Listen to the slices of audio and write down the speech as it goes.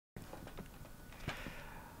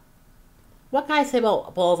What can I say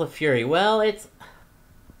about Balls of Fury? Well, it's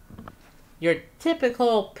your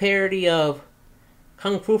typical parody of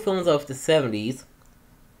kung fu films of the 70s,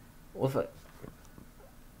 with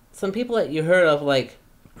some people that you heard of, like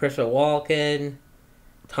Christopher Walken,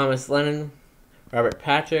 Thomas Lennon, Robert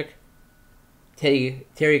Patrick,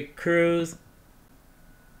 Terry Crews,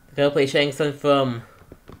 the guy who plays Shang Tsung from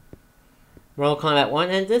Mortal Kombat 1,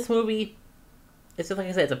 and this movie, it's just like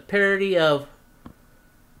I said, it's a parody of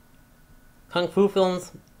kung fu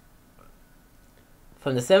films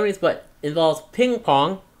from the 70s, but involves ping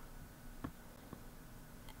pong,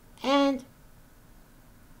 and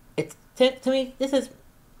it's, to me, this is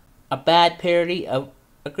a bad parody of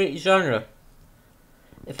a great genre.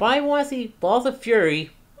 If I want to see Balls of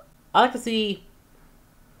Fury, I like to see,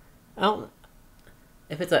 I don't,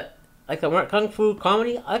 if it's a kung fu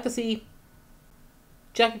comedy, I like to see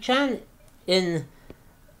Jackie Chan in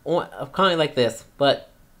a comedy like this. But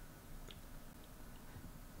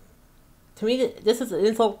to me, this is an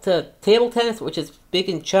insult to table tennis, which is big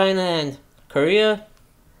in China and Korea,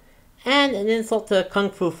 and an insult to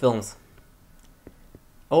kung fu films.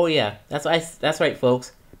 Oh yeah, that's right,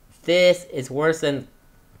 folks. This is worse than,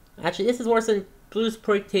 actually, this is worse than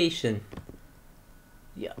Bluesploitation.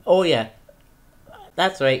 Yeah, oh yeah,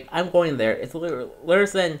 that's right. I'm going there. It's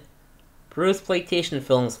worse than Bluesploitation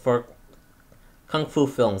films for kung fu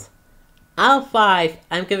films. Out of 5,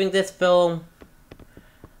 I'm giving this film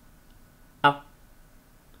a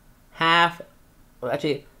half, or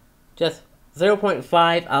actually, just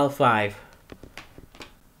 0.5 out of 5.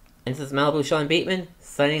 And this is Malibu Sean Bateman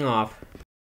signing off.